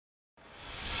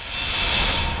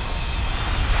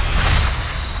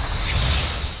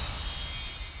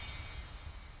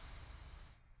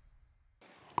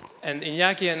And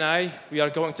Iñaki and I, we are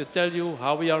going to tell you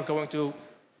how we are going to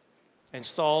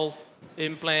install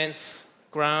implants,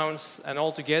 crowns, and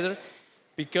all together,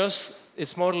 because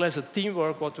it's more or less a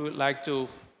teamwork what we would like to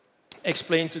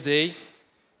explain today,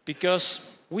 because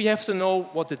we have to know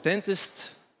what the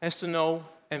dentist has to know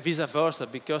and vice versa,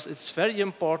 because it's very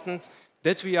important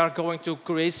that we are going to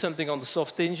create something on the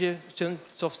soft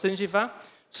gingiva,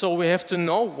 so we have to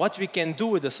know what we can do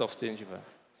with the soft gingiva.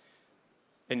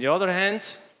 On the other hand,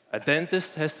 a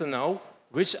dentist has to know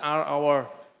which are our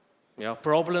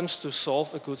problems to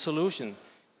solve a good solution,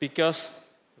 because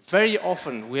very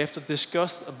often we have to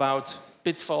discuss about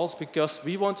pitfalls, because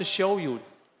we want to show you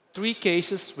 3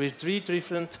 cases with 3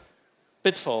 different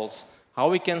pitfalls, how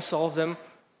we can solve them,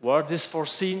 were this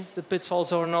foreseen, the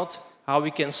pitfalls or not, how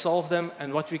we can solve them,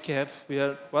 and what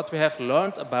we have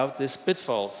learned about these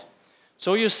pitfalls.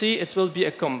 So you see, it will be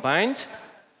a combined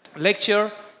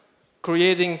lecture,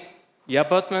 creating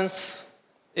abutments,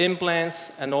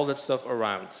 implants, and all that stuff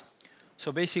around.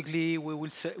 So basically,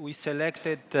 we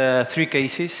selected 3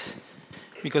 cases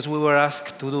because we were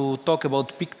asked to talk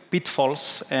about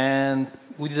pitfalls, and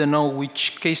we didn't know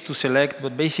which case to select,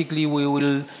 but basically we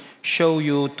will show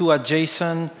you 2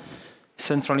 adjacent,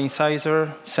 central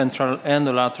incisor, central and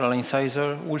the lateral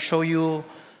incisor. We'll show you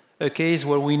a case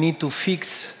where we need to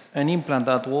fix an implant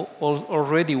that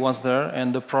already was there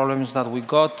and the problems that we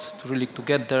got to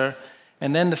get there.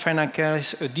 And then the final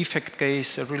case, a defect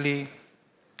case, a really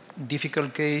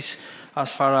difficult case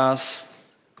as far as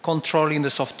controlling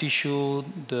the soft tissue,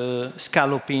 the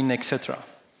scalloping, etc.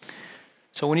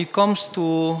 So when it comes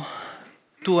to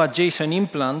 2 adjacent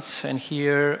implants, and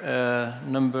here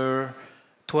number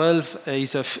 12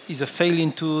 is a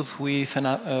failing tooth with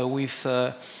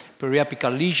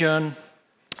periapical lesion,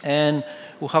 and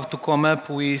we have to come up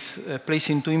with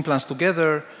placing 2 implants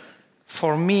together.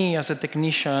 For me, as a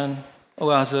technician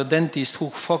or as a dentist who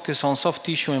focus on soft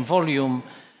tissue and volume,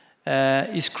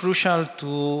 it's crucial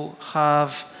to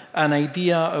have an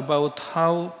idea about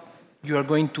how you are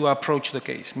going to approach the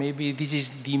case. Maybe this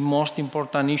is the most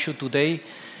important issue today,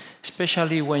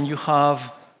 especially when you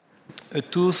have a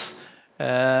tooth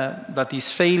that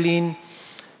is failing,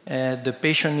 the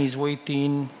patient is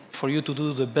waiting for you to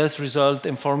do the best result,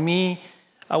 and for me,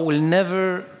 I will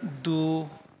never do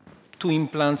 2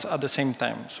 implants at the same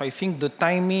time. So I think the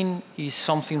timing is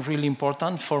something really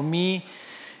important. For me,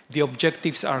 the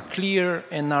objectives are clear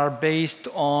and are based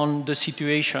on the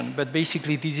situation. But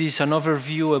basically, this is an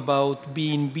overview about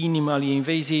being minimally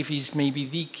invasive is maybe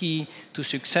the key to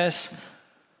success.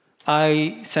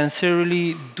 I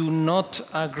sincerely do not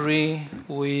agree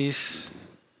with,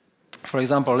 for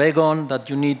example, Egon, that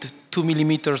you need 2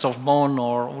 millimeters of bone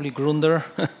or only Grunder.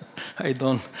 I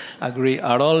don't agree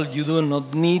at all. You do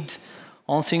not need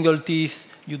on single teeth,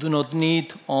 you do not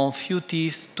need on few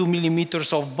teeth 2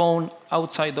 millimeters of bone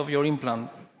outside of your implant.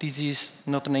 This is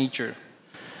not nature.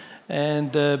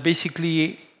 And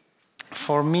basically,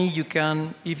 for me, you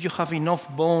can, if you have enough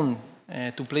bone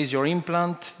to place your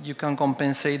implant, you can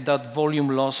compensate that volume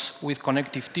loss with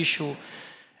connective tissue.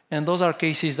 And those are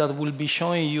cases that will be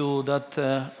showing you that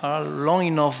are long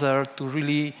enough there to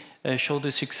really show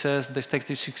the success, the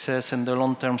expected success, and the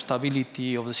long-term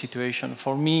stability of the situation.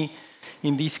 For me,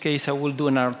 in this case, I will do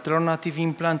an alternative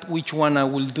implant. Which one I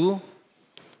will do?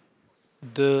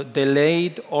 The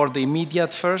delayed or the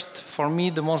immediate first. For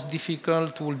me, the most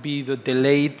difficult will be the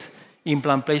delayed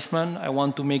implant placement. I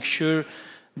want to make sure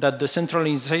that the central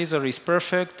incisor is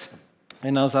perfect.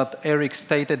 And as that Eric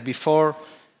stated before,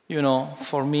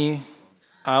 for me,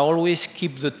 I always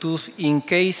keep the tooth in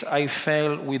case I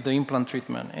fail with the implant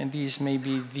treatment. And this may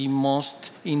be the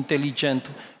most intelligent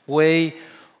way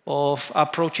of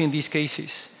approaching these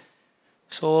cases.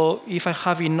 So if I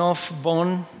have enough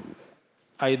bone,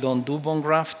 I don't do bone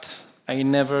graft. I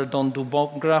never don't do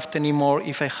bone graft anymore.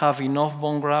 If I have enough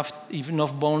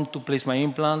enough bone to place my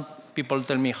implant, people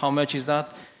tell me, how much is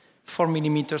that? 4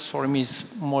 millimeters for me is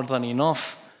more than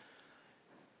enough.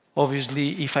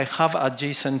 Obviously, if I have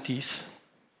adjacent teeth,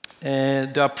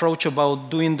 the approach about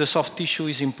doing the soft tissue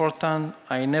is important.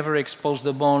 I never expose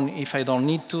the bone if I don't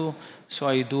need to, so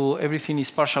I do everything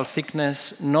is partial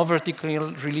thickness, no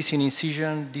vertical releasing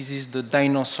incision. This is the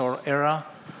dinosaur era.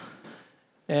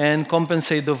 And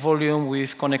compensate the volume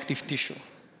with connective tissue.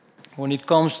 When it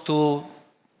comes to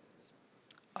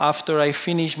after I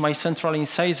finish my central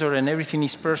incisor and everything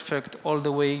is perfect all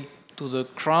the way to the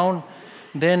crown,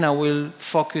 then I will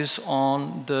focus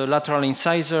on the lateral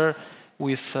incisor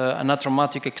with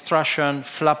anastomotic extraction,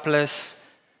 flapless.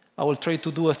 I will try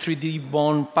to do a 3D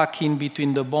bone packing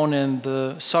between the bone and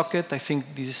the socket. I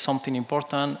think this is something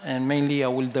important, and mainly I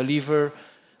will deliver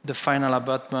the final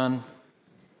abutment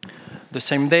the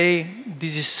same day.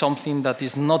 This is something that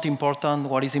is not important.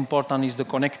 What is important is the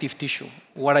connective tissue.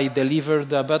 What I deliver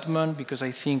the abutment, because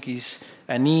I think is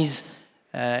an ease,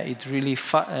 it really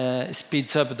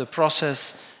speeds up the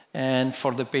process, and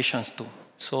for the patients too.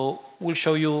 So we'll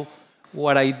show you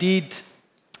what I did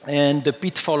and the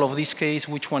pitfall of this case,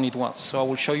 which one it was. So I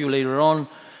will show you later on.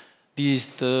 This is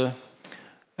the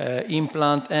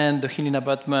implant and the healing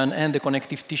abutment, and the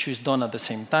connective tissue is done at the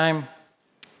same time.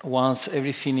 Once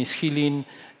everything is healing,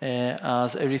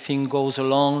 as everything goes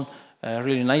along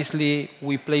really nicely,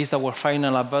 we placed our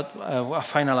final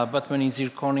abutment in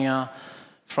zirconia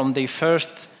from day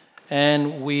first,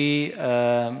 and we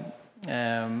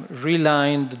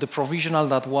relined the provisional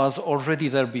that was already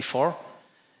there before.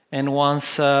 And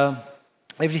once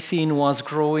everything was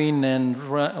growing and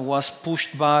was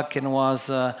pushed back and was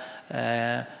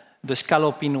the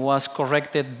scalloping was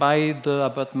corrected by the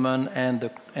abutment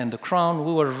and the crown,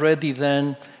 we were ready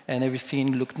then, and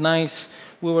everything looked nice.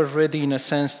 We were ready, in a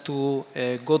sense, to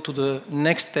go to the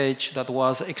next stage, that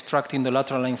was extracting the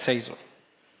lateral incisor.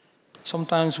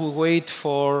 Sometimes we wait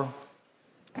for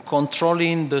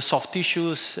controlling the soft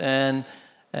tissues, and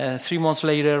 3 months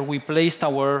later, we placed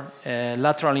our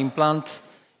lateral implant,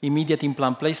 immediate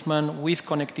implant placement with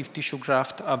connective tissue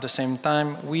graft at the same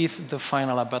time with the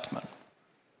final abutment.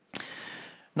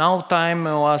 Now time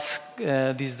was,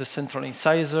 this is the central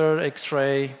incisor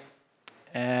X-ray,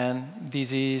 and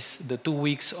this is the 2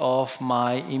 weeks of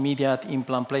my immediate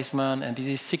implant placement, and this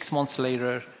is 6 months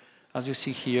later. As you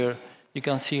see here, you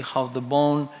can see how the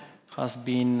bone has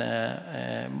been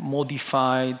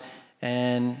modified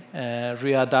and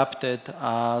readapted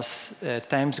as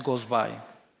times goes by.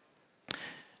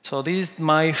 So this is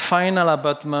my final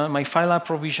abutment, my final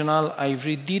provisional. I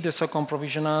redid the second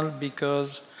provisional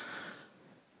because,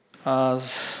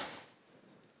 as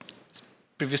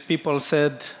previous people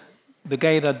said, the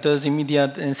guy that does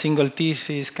immediate and single teeth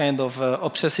is kind of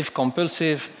obsessive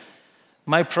compulsive.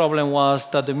 My problem was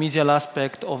that the mesial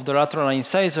aspect of the lateral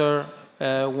incisor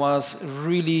was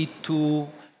really too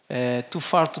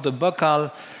far to the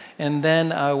buccal, and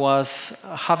then I was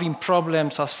having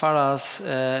problems as far as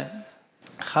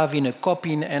having a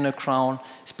coping and a crown,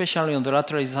 especially on the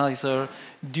lateral incisor,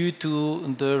 due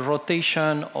to the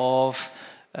rotation of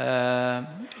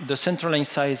the central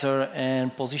incisor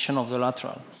and position of the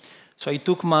lateral. So I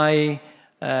took my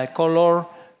color.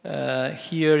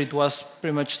 Here it was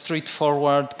pretty much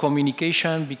straightforward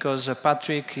communication, because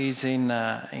Patrick is in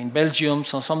Belgium,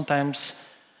 so sometimes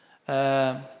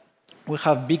we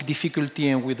have big difficulty,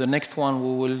 and with the next one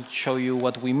we will show you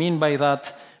what we mean by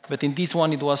that. But in this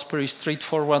one it was pretty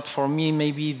straightforward. For me,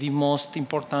 maybe the most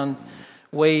important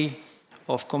way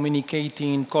of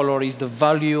communicating color is the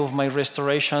value of my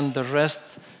restoration. The rest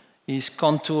is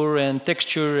contour and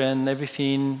texture, and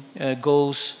everything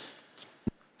goes.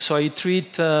 So I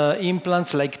treat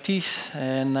implants like teeth,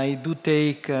 and I do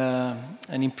take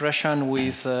an impression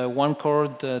with one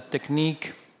chord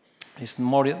technique. It's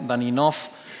more than enough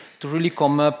to really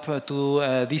come up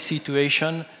to this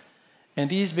situation. And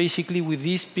this is basically, with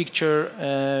this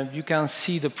picture, you can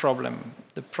see the problem.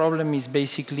 The problem is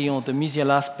basically on the mesial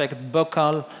aspect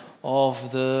buccal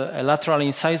of the lateral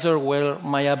incisor, where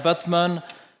my abutment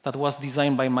that was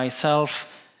designed by myself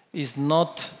is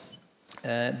not,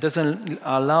 doesn't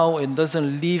allow and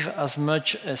doesn't leave as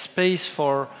much space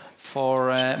for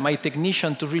my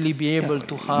technician to really be able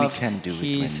to have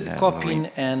his coping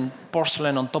and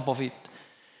porcelain on top of it.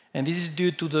 And this is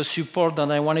due to the support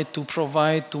that I wanted to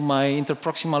provide to my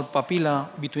interproximal papilla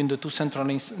between the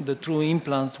two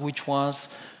implants, which was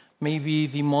maybe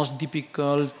the most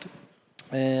difficult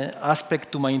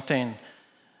aspect to maintain.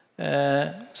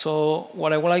 So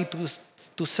what I would like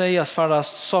to say, as far as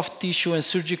soft tissue and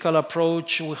surgical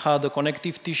approach, we had the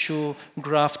connective tissue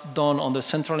graft done on the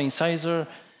central incisor.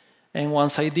 And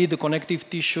once I did the connective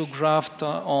tissue graft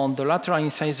on the lateral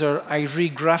incisor, I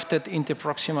regrafted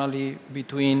interproximally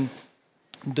between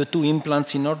the two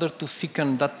implants in order to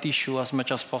thicken that tissue as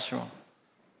much as possible.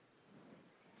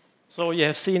 So you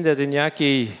have seen that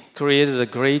Iñaki created a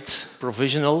great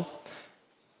provisional.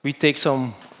 We take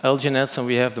some alginets and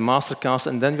we have the master cast,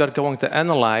 and then we are going to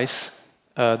analyze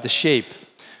the shape.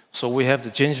 So we have the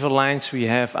gingival lines, we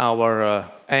have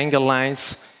our angle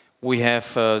lines, we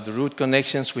have the root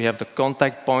connections, we have the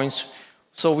contact points.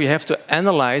 So we have to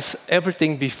analyze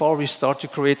everything before we start to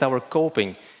create our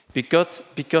coping.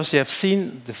 Because you have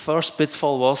seen, the first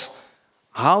pitfall was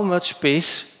how much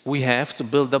space we have to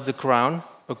build up the crown,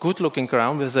 a good-looking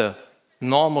crown with a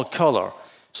normal color.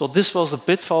 So this was a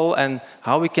pitfall, and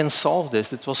how we can solve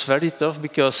this. It was very tough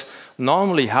because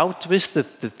normally how twisted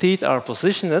the teeth are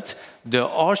positioned, the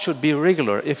arch should be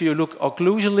regular. If you look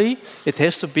occlusally, it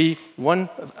has to be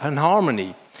in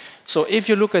harmony. So if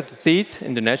you look at the teeth,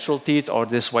 in the natural teeth or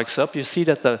this wax up, you see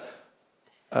that the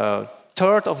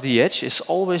third of the edge is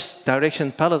always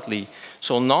direction palatally.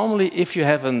 So normally if you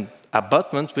have an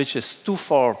abutment which is too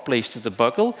far placed to the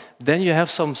buccal, then you have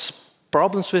some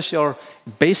problems with your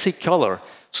basic color.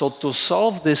 So to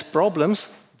solve these problems,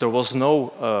 there was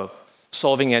no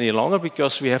solving any longer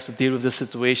because we have to deal with the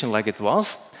situation like it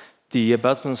was. The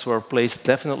abutments were placed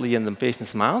definitely in the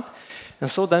patient's mouth. And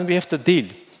so then we have to deal.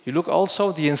 You look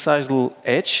also the incisal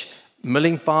edge,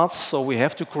 milling paths, so we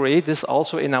have to create this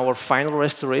also in our final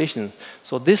restoration.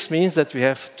 So this means that we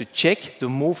have to check the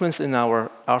movements in our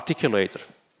articulator.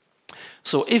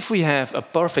 So if we have a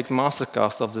perfect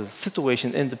mastercast of the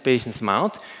situation in the patient's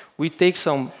mouth, we take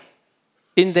some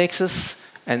indexes,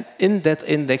 and in that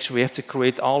index we have to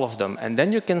create all of them. And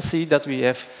then you can see that we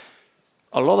have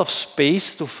a lot of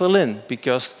space to fill in,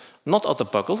 because not at the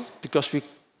buccal, because we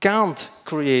can't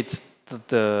create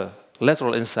the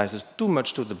lateral incisors too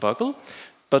much to the buccal,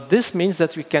 but this means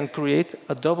that we can create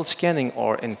a double scanning,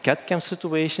 or in CAD/CAM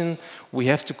situation, we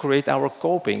have to create our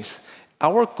copings.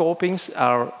 Our copings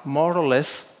are more or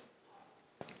less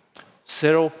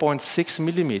 0.6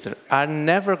 millimeter. I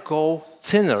never go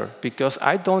thinner because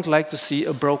I don't like to see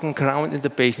a broken crown in the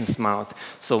patient's mouth.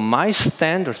 So my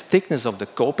standard thickness of the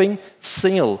coping,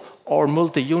 single or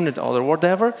multi-unit or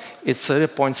whatever, it's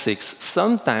 0.6.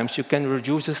 Sometimes you can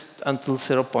reduce it until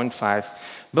 0.5.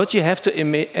 But you have to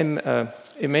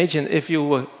imagine if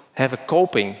you have a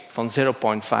coping from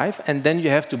 0.5 and then you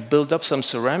have to build up some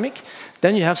ceramic,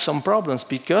 then you have some problems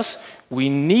because we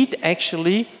need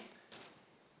actually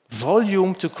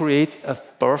volume to create a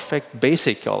perfect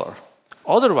basic color.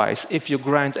 Otherwise, if you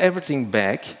grind everything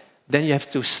back, then you have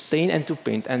to stain and to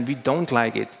paint, and we don't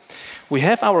like it. We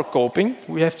have our coping.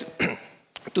 We have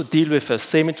to deal with a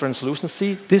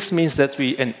semi-translucency. This means that we,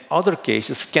 in other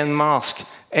cases, can mask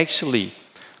actually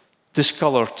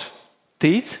discolored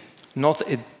teeth, not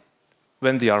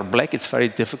when they are black. It's very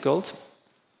difficult.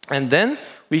 And then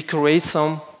we create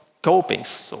some copings.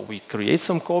 So we create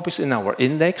some copings in our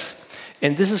index.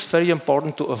 And this is very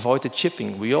important to avoid the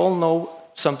chipping. We all know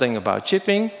something about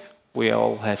chipping. We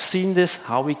all have seen this,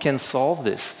 how we can solve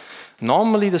this.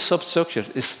 Normally, the substructure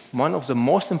is one of the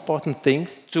most important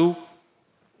things to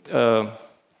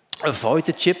avoid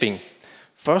the chipping.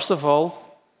 First of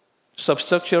all,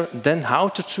 substructure, then how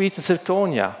to treat the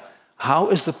zirconia. How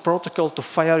is the protocol to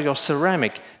fire your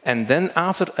ceramic? And then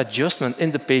after adjustment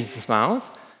in the patient's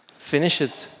mouth, finish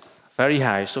it very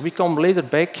high. So we come later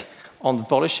back on the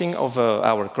polishing of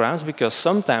our crowns, because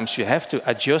sometimes you have to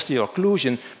adjust the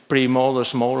occlusion,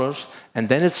 premolars, molars, and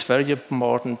then it's very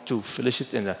important to finish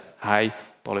it in a high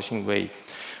polishing way.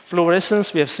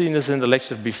 Fluorescence, we have seen this in the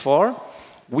lecture before.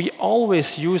 We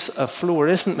always use a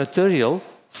fluorescent material,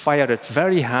 fire it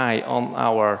very high on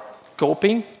our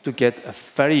coping to get a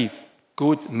very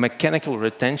good mechanical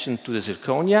retention to the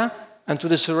zirconia and to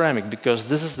the ceramic, because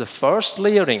this is the first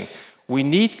layering. We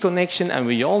need connection, and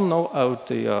we all know out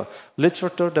the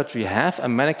literature that we have a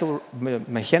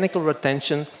mechanical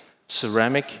retention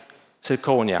ceramic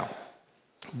zirconia.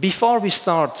 Before we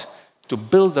start to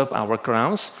build up our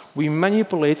crowns, we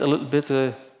manipulate a little bit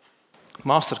the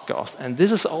mastercast, and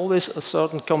this is always a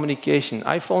certain communication.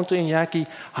 I phoned to Iñaki,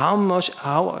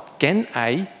 how can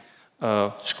I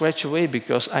scratch away,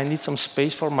 because I need some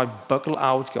space for my buccal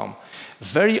outcome.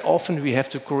 Very often we have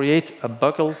to create a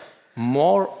buccal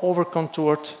more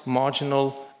over-contoured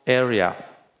marginal area.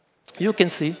 You can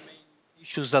see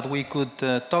issues that we could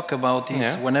talk about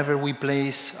is whenever we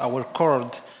place our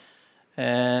cord,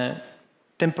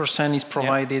 10% is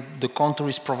provided, the contour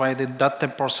is provided, that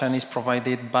 10% is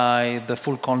provided by the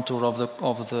full contour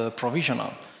of the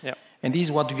provisional. And this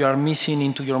is what you are missing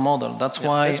into your model. That's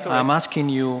why I'm asking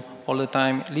you all the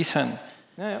time, listen,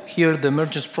 here the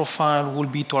emergence profile will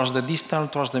be towards the distal,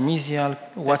 towards the mesial.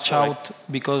 Watch out,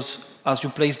 because as you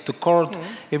place the cord,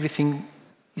 everything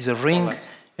is a ring,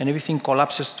 and everything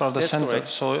collapses toward the center. Correct.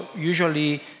 So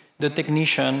usually the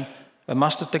technician, a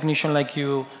master technician like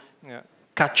you,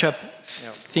 catch up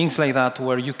things like that,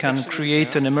 where you can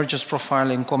create an emergence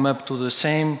profile and come up to the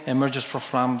same emergence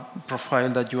profile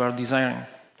that you are desiring.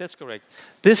 That's correct.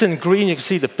 This in green, you can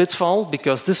see the pitfall,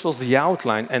 because this was the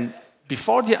outline. And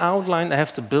before the outline, I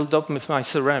have to build up with my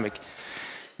ceramic.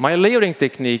 My layering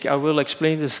technique, I will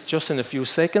explain this just in a few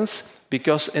seconds,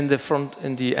 because in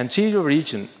the anterior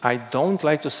region, I don't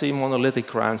like to see monolithic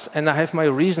crowns. And I have my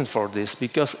reason for this,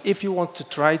 because if you want to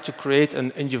try to create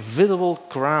an individual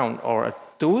crown or a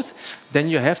tooth, then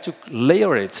you have to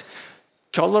layer it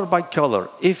color by color.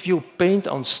 If you paint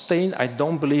on stain, I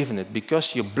don't believe in it,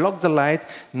 because you block the light.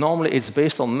 Normally it's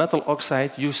based on metal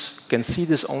oxide. You can see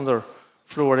this under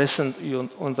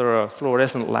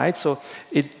fluorescent light, so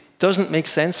it doesn't make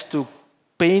sense to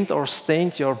paint or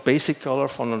stain your basic color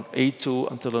from an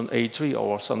A2 until an A3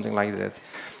 or something like that.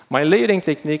 My layering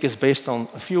technique is based on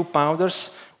a few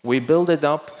powders. We build it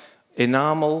up,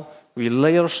 enamel, we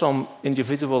layer some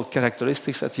individual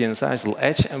characteristics at the incisal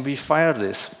edge, and we fire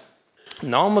this.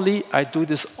 Normally, I do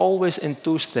this always in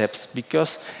 2 steps,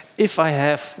 because if I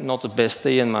have not the best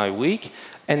day in my week,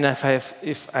 and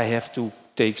if I have to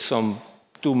take some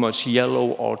too much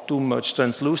yellow or too much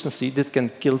translucency, that can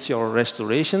kill your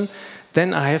restoration,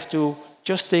 then I have to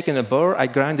just take in a burr, I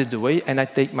grind it away, and I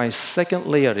take my second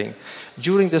layering.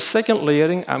 During the second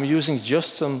layering, I'm using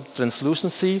just some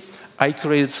translucency. I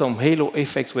created some halo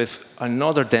effect with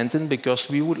another dentin, because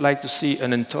we would like to see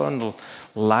an internal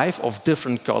life of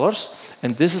different colors.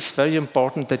 And this is very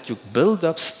important, that you build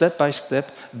up step by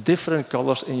step different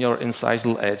colors in your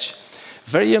incisal edge.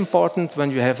 Very important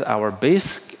when you have our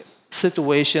base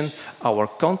situation, our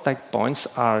contact points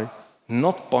are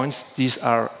not points, these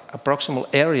are approximal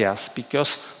areas,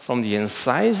 because from the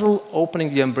incisal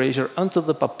opening the embrasure until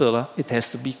the papilla, it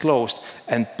has to be closed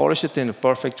and polish it in a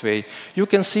perfect way. You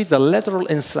can see the lateral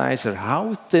incisor,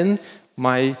 how thin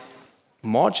my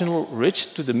marginal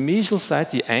ridge to the mesial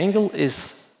side, the angle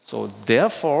is. So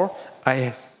therefore,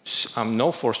 I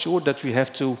know for sure that we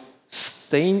have to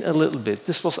stain a little bit.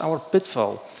 This was our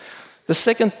pitfall. The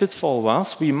second pitfall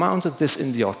was, we mounted this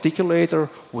in the articulator.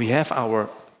 We have our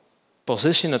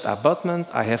position at abutment,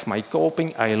 I have my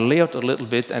coping, I layered a little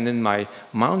bit, and in my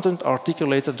mounted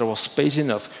articulator there was space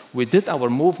enough. We did our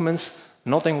movements,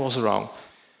 nothing was wrong.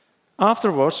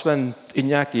 Afterwards, when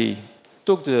Iñaki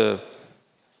took the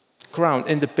crown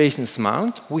in the patient's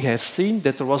mount, we have seen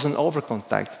that there was an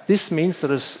overcontact. This means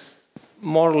there is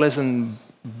more or less a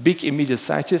big immediate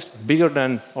side shift, bigger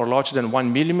than or larger than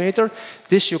 1 millimeter.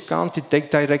 This you can't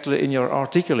detect directly in your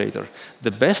articulator.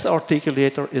 The best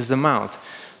articulator is the mount.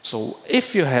 So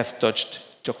if you have touched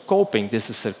your coping,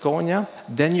 this is zirconia,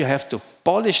 then you have to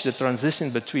polish the transition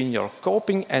between your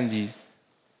coping and the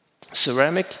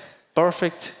ceramic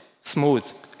perfect, smooth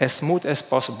as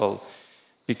possible,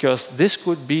 because this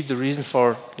could be the reason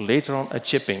for later on a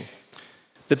chipping.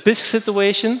 The bisque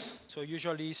situation. So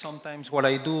usually, sometimes what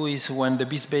I do is when the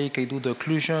bisque bake, I do the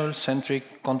occlusal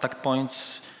centric contact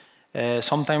points.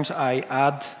 Sometimes I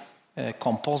add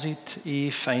composite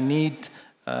if I need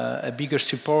a bigger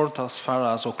support as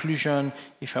far as occlusion,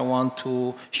 if I want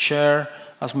to share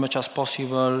as much as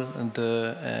possible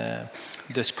the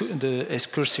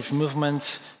excursive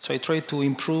movements. So I try to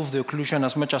improve the occlusion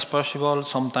as much as possible,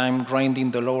 sometimes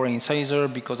grinding the lower incisor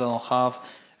because I don't have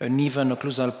an even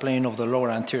occlusal plane of the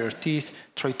lower anterior teeth,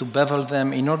 try to bevel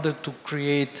them in order to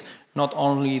create not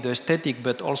only the aesthetic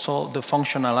but also the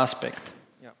functional aspect.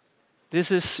 This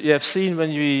is, you have seen when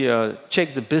we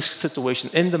check the bisque situation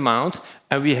in the mount,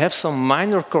 and we have some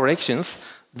minor corrections,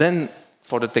 then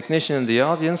for the technician in the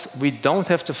audience, we don't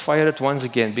have to fire it once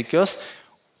again, because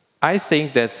I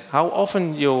think that how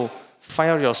often you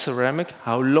fire your ceramic,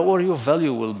 how lower your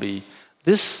value will be.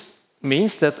 This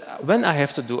means that when I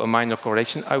have to do a minor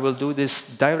correction, I will do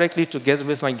this directly together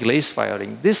with my glaze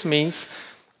firing. This means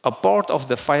a part of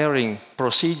the firing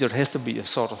procedure has to be a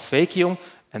sort of vacuum,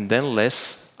 and then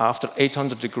less. After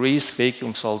 800 degrees,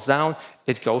 vacuum falls down.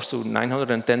 It goes to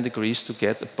 910 degrees to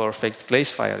get a perfect glaze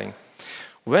firing.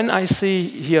 When I see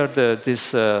here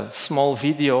this small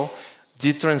video,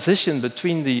 the transition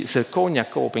between the zirconia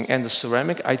coping and the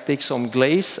ceramic, I take some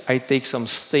glaze, I take some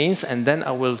stains, and then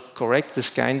I will correct this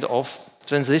kind of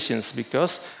transitions,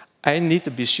 because I need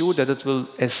to be sure that it will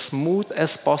be as smooth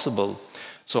as possible.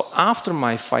 So after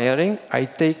my firing, I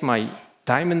take my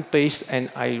diamond paste and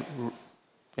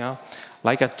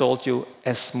like I told you,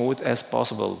 as smooth as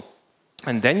possible.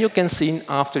 And then you can see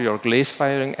after your glaze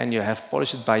firing and you have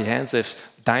polished it by hand with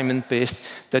diamond paste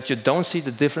that you don't see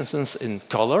the differences in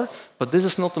color, but this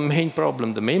is not the main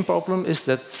problem. The main problem is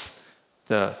that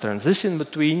the transition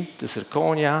between the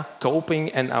zirconia,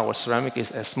 coping, and our ceramic is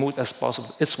as smooth as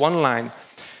possible. It's one line.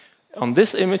 On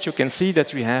this image, you can see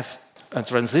that we have a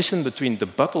transition between the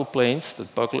buccal planes, the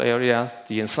buccal area,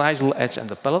 the incisal edge, and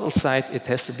the palatal side. It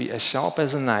has to be as sharp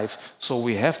as a knife. So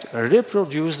we have to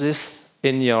reproduce this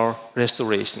in your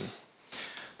restoration.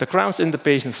 The crowns in the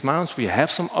patient's mounts, we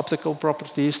have some optical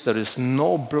properties. There is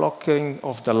no blocking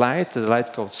of the light. The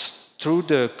light goes through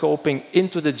the coping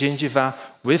into the gingiva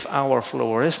with our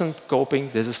fluorescent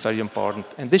coping. This is very important.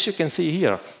 And this you can see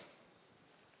here.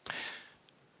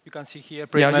 You can see here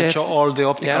pretty much all the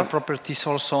optical yeah. properties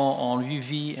also on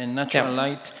UV and natural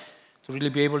light to really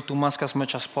be able to mask as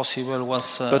much as possible what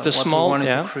we wanted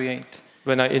to create.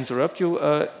 When I interrupt you,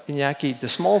 Iñaki, the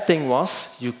small thing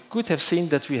was, you could have seen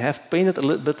that we have painted a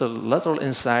little bit of lateral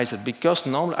incisor, because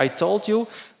normally, I told you,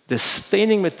 the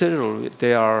staining material,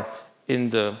 they are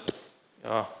in the,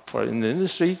 in the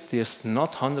industry, there's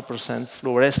not 100%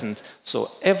 fluorescent.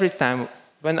 So every time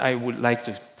when I would like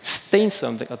to stain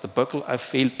something at the buccal, I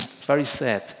feel very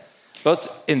sad.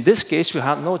 But in this case, we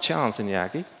had no chance,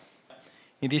 Iñaki.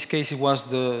 In this case, it was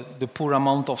the poor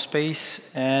amount of space,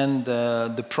 and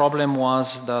the problem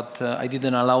was that I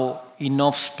didn't allow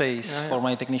enough space for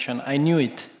my technician. I knew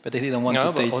it, but I didn't want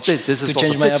to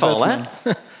change my abutment.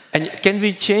 And can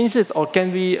we change it, or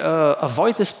can we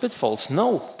avoid these pitfalls?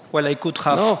 No. Well, I could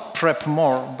have prepped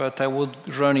more, but I would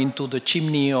run into the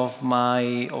chimney of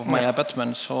my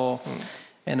abutment,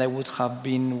 and I would have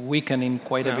been weakening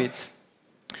quite a bit.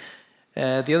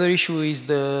 The other issue is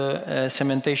the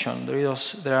cementation.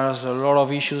 There are a lot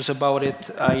of issues about it.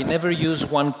 I never use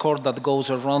one cord that goes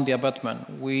around the abutment.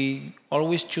 We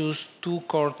always choose two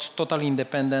cords totally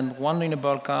independent, one in the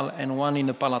buccal and one in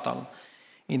the palatal.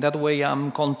 In that way,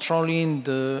 I'm controlling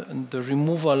the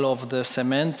removal of the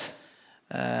cement.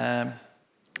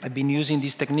 I've been using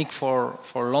this technique for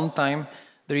a long time.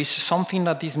 There is something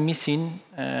that is missing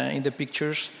in the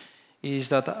pictures, is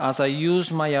that as I use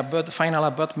my final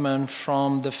abutment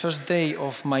from the first day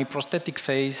of my prosthetic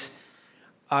phase,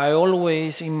 I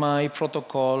always, in my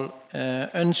protocol,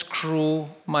 unscrew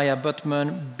my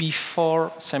abutment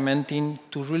before cementing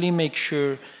to really make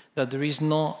sure that there is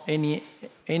no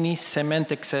any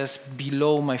cement excess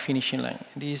below my finishing line.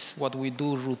 This is what we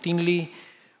do routinely.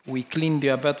 We clean the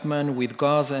abutment with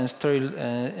gauze and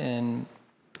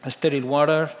sterile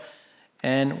water,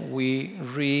 and we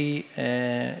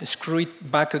screw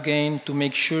it back again to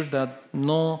make sure that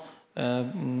no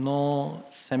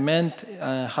cement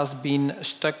has been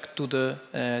stuck to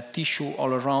the tissue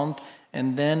all around,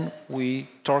 and then we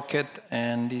torque it,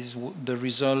 and this is the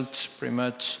result pretty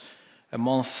much a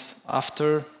month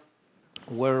after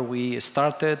where we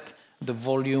started, the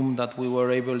volume that we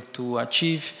were able to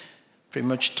achieve, pretty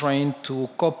much trying to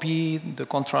copy the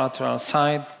contralateral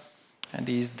side, and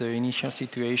this is the initial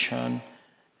situation.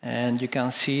 And you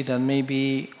can see that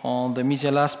maybe on the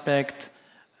mesial aspect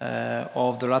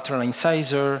of the lateral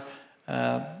incisor,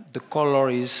 the color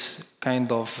is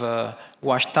kind of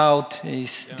washed out.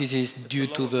 This is due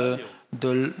to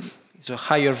the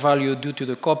higher value due to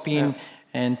the copying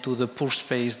and to the poor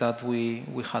space that we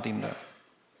had in there.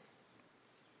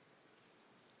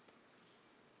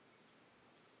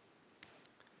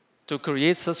 To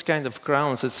create such kind of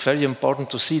crowns, it's very important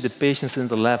to see the patients in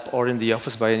the lab or in the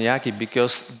office by Iñaki,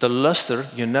 because the luster,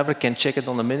 you never can check it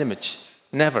on the mini-image.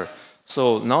 Never.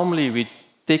 So normally we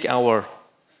take our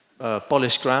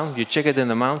polished crown, you check it in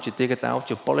the mount, you take it out,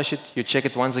 you polish it, you check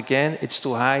it once again, it's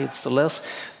too high, it's too less,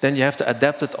 then you have to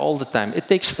adapt it all the time. It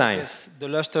takes time. Yes, the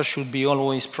luster should be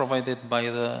always provided by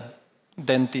the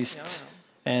dentist,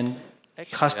 and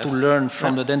has to learn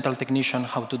from the dental technician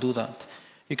how to do that.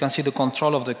 You can see the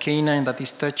control of the canine that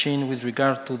is touching with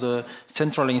regard to the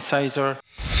central incisor.